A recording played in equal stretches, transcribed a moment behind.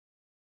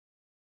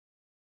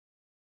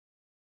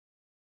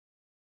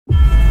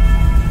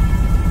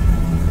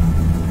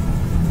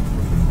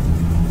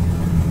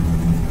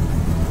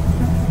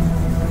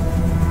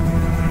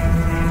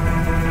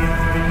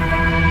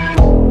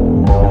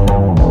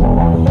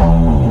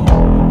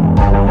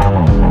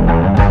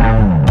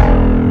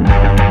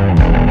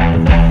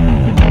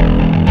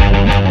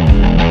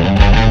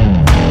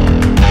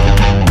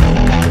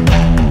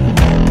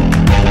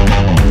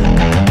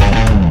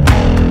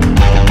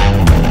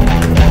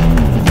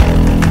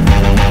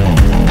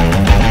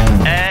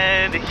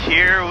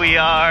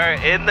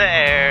are in the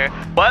air.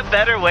 What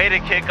better way to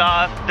kick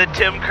off the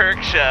Tim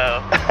Kirk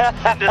show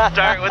than to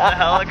start with the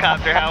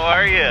helicopter? How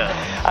are you?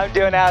 I'm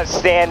doing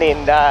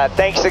outstanding.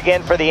 Thanks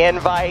again for the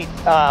invite.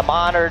 I'm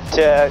honored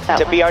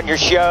to be on your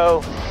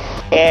show.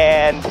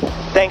 And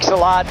thanks a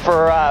lot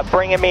for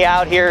bringing me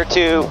out here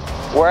to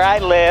where I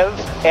live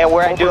and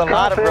where I do a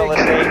lot of real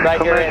estate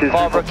right here in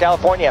Fallbrook,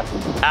 California.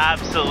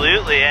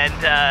 Absolutely, and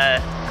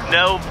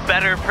no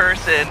better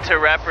person to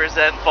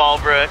represent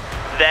Fallbrook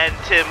than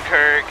Tim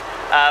Kirk.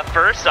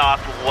 First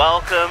off,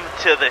 welcome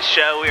to the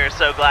show. We are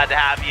so glad to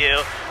have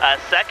you.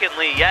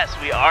 Secondly, yes,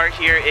 we are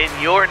here in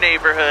your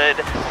neighborhood,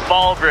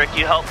 Fallbrook.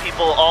 You help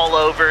people all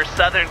over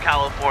Southern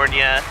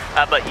California,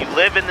 but you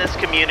live in this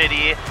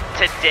community.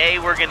 Today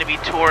we're going to be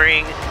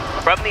touring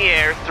from the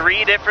air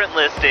 3 different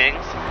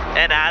listings.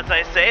 And as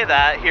I say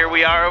that, here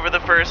we are over the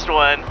first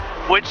one,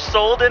 which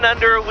sold in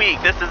under a week.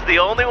 This is the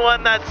only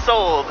one that's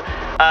sold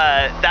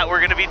that we're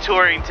going to be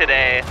touring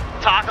today.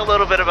 Talk a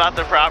little bit about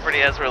the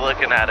property as we're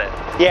looking at it.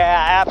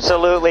 Yeah,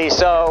 absolutely.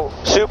 So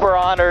super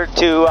honored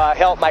to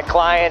help my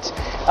clients.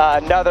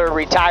 Another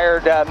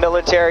retired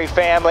military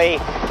family,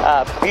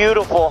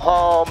 beautiful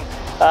home.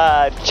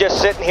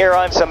 Just sitting here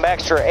on some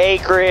extra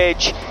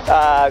acreage,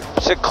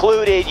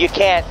 secluded. You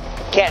can't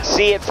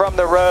see it from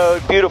the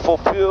road. Beautiful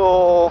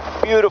pool,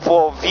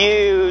 beautiful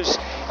views.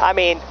 I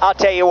mean, I'll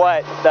tell you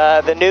what,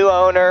 the new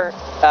owner,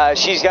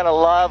 she's gonna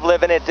love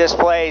living at this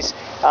place.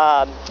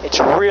 It's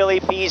really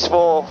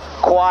peaceful,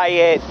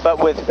 quiet,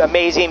 but with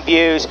amazing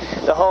views.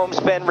 The home's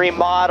been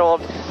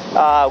remodeled.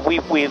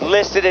 We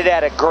listed it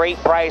at a great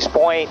price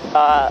point,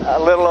 a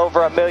little over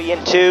 $1.2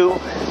 million.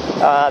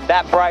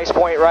 That price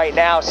point right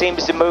now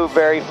seems to move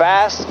very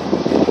fast.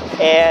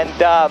 And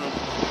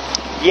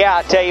yeah,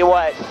 I'll tell you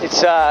what,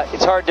 it's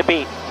hard to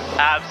beat.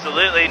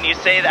 Absolutely, and you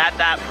say that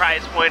that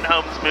price point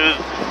homes move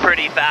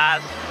pretty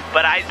fast,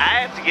 but I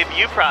have to give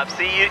you props.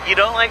 See, you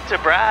don't like to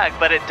brag,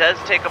 but it does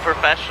take a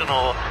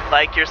professional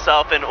like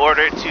yourself in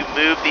order to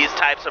move these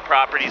types of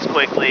properties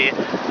quickly.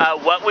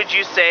 What would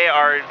you say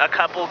are a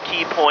couple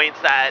key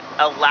points that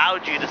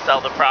allowed you to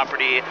sell the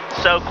property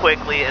so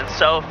quickly and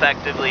so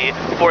effectively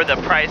for the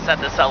price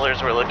that the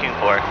sellers were looking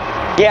for?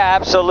 Yeah,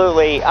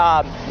 absolutely.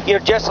 You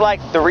know, just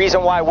like the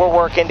reason why we're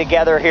working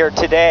together here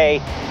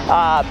today,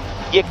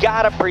 you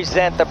got to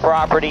present the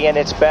property in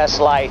its best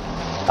light.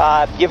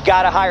 You've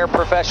got to hire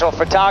professional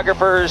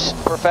photographers,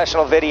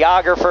 professional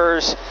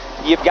videographers.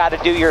 You've got to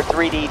do your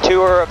 3D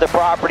tour of the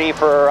property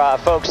for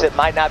folks that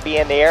might not be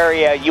in the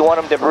area. You want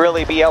them to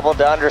really be able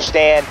to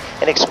understand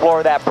and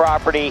explore that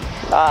property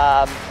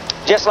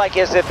just like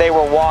as if they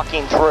were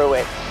walking through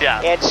it.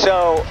 Yeah. And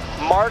so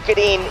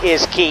marketing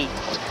is key.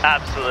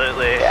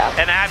 Absolutely. Yeah.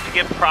 And I have to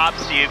give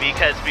props to you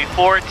because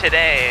before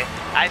today,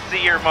 I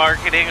see your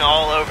marketing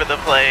all over the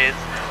place.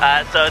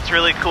 So it's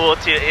really cool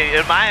to,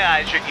 in my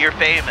eyes, you're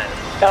famous.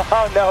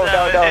 Oh, no.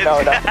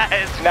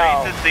 It's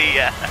great to see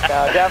you.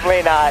 No,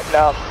 definitely not.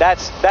 No,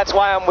 that's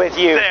why I'm with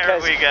you. There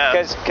we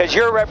go. Because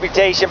your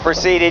reputation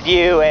preceded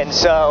you, and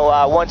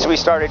so once we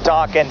started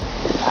talking,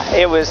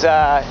 it was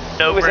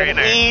an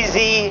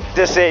easy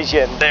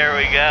decision. There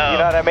we go. You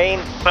know what I mean?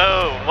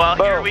 Boom. Well,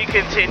 Boom. Here we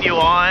continue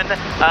on.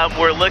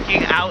 We're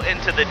looking out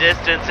into the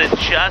distance, and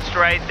just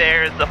right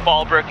there is the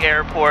Fallbrook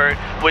Airport,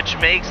 which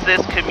makes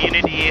this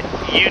community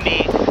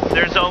unique.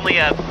 There's only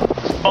a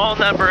small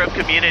number of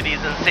communities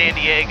in San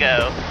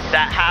Diego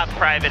that have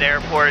private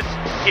airports.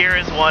 Here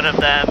is one of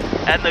them.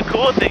 And the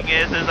cool thing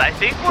is I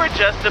think we're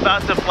just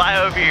about to fly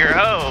over your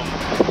home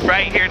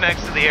right here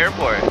next to the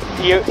airport.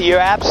 You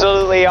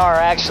absolutely are.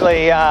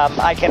 Actually,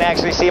 I can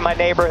actually see my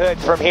neighborhood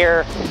from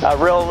here,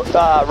 real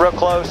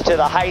close to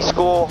the high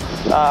school.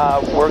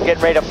 We're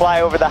getting ready to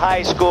fly over the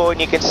high school,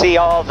 and you can see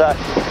all the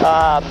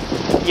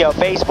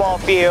baseball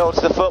fields,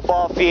 the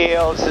football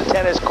fields, the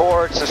tennis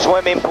courts, the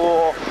swimming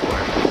pool,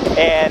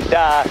 and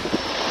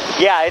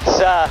yeah,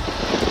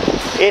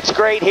 it's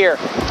great here,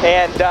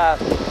 and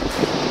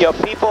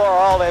people are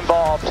all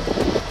involved.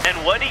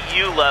 And what do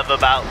you love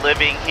about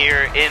living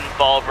here in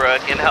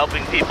Fallbrook and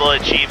helping people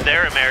achieve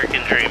their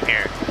American dream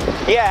here?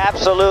 Yeah,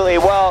 absolutely.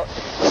 Well,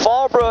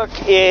 Fallbrook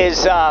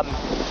is,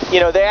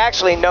 they're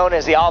actually known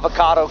as the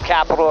avocado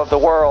capital of the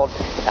world.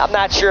 I'm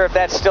not sure if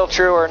that's still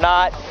true or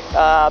not.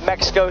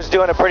 Mexico's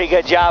doing a pretty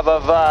good job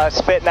of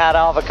spitting out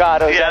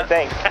avocados, yeah. I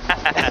think.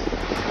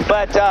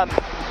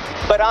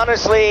 But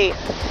honestly,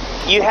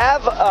 you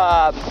have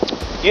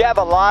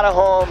a lot of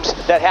homes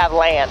that have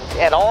land,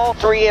 and all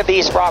 3 of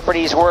these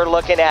properties we're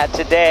looking at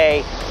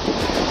today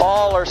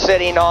all are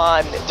sitting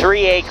on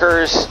 3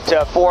 acres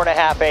to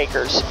 4.5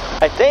 acres.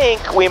 I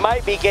think we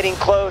might be getting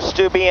close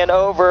to being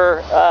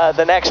over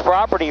the next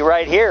property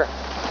right here.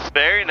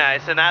 Very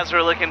nice. And as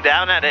we're looking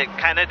down at it,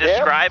 kind of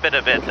describe it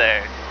a bit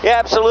there. Yeah,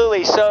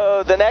 absolutely.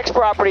 So the next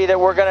property that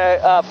we're going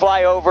to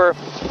fly over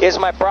is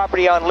my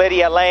property on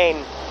Lydia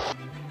Lane.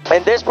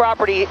 And this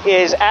property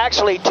is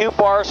actually 2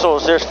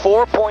 parcels. There's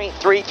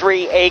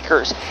 4.33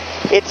 acres.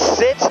 It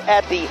sits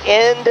at the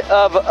end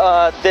of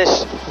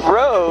this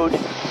road,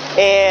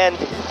 And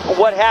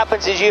what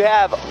happens is you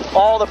have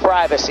all the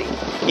privacy.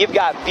 You've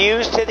got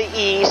views to the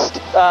east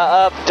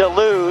of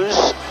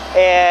Duluth,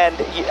 and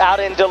out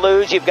in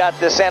Duluth you've got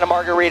the Santa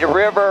Margarita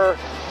River,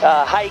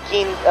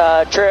 hiking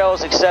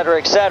trails, etc.,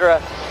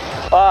 etc.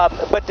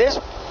 But this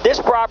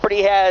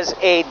property has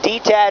a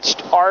detached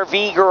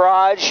RV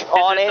garage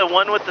on it. Is it the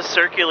one with the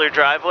circular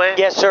driveway?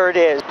 Yes, sir, it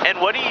is.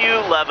 And what do you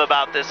love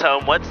about this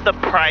home? What's the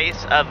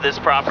price of this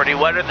property?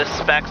 What are the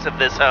specs of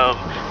this home?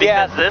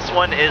 Because this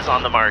one is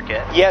on the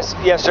market. Yes,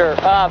 sir.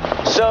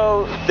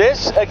 So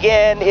this,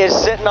 again, is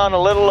sitting on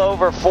a little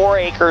over 4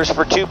 acres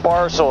for 2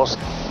 parcels.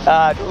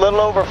 A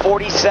little over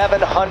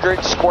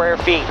 4,700 square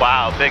feet.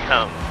 Wow, big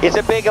home. It's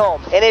a big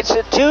home, and it's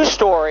a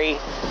 2-story,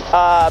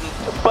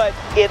 but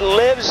it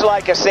lives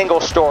like a single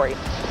story.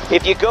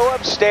 If you go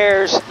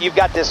upstairs, you've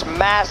got this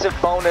massive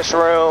bonus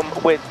room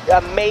with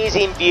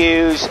amazing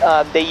views.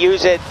 They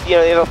use it,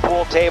 they have a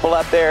pool table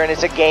up there, and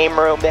it's a game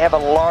room. They have a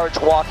large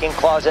walk-in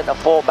closet and a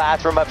full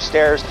bathroom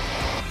upstairs.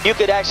 You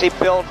could actually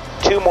build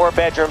 2 more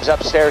bedrooms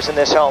upstairs in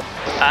this home.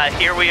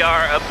 Here we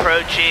are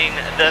approaching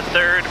the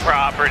 3rd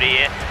property,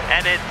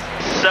 and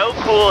it's so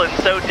cool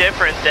and so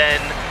different than,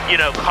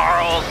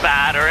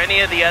 Carlsbad or any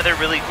of the other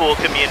really cool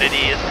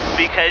communities,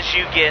 because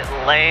you get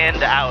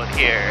land out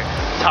here.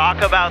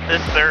 Talk about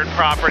this 3rd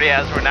property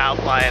as we're now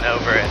flying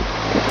over it.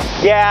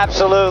 Yeah,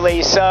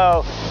 absolutely.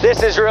 So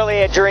this is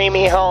really a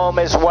dreamy home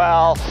as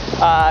well.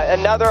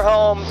 Another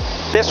home,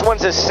 this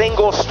one's a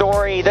single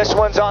story. This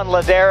one's on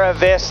Ladera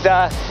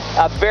Vista,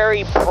 a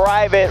very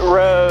private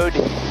road.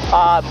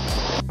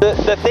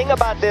 The thing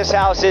about this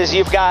house is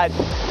you've got,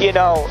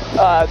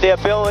 the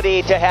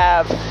ability to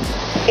have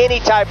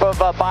any type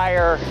of a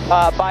buyer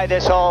buy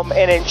this home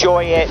and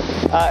enjoy it.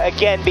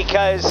 Again,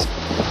 because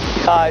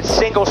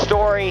single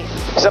story,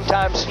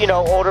 sometimes,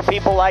 older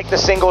people like the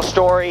single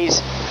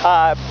stories.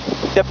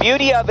 The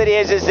beauty of it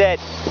is that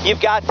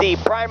you've got the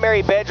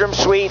primary bedroom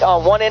suite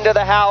on one end of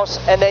the house,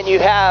 and then you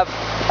have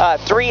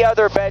 3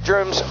 other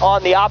bedrooms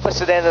on the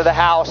opposite end of the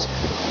house.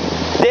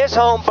 This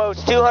home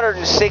boasts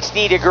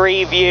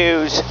 260-degree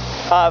views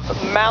of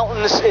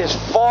mountains as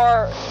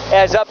far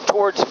as up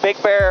towards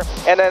Big Bear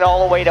and then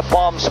all the way to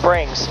Palm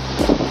Springs.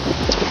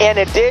 And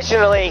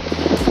additionally,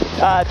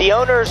 the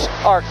owners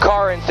are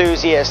car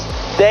enthusiasts.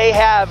 They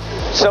have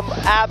some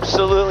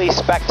absolutely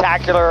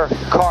spectacular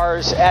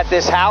cars at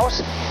this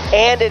house,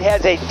 and it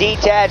has a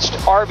detached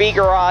RV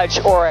garage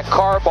or a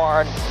car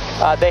barn.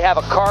 They have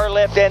a car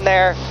lift in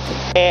there,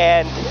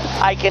 and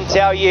I can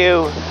tell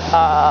you,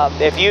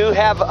 if you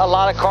have a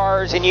lot of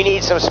cars and you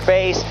need some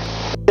space,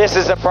 this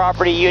is a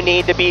property you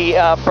need to be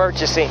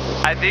purchasing.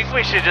 I think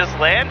we should just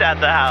land at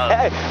the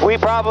house. We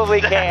probably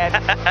can.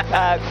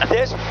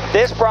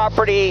 This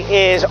property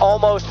is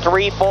almost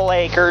 3 full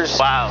acres.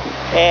 Wow.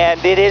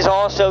 And it is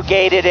also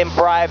gated and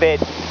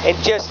private, and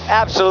just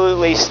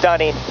absolutely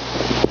stunning.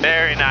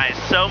 Very nice.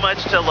 So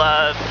much to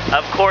love.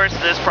 Of course,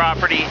 this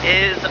property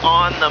is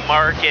on the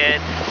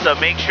market, so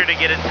make sure to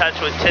get in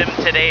touch with Tim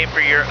today for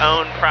your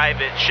own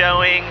private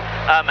showing,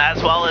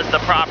 as well as the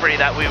property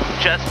that we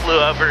just flew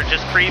over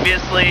just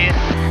previously.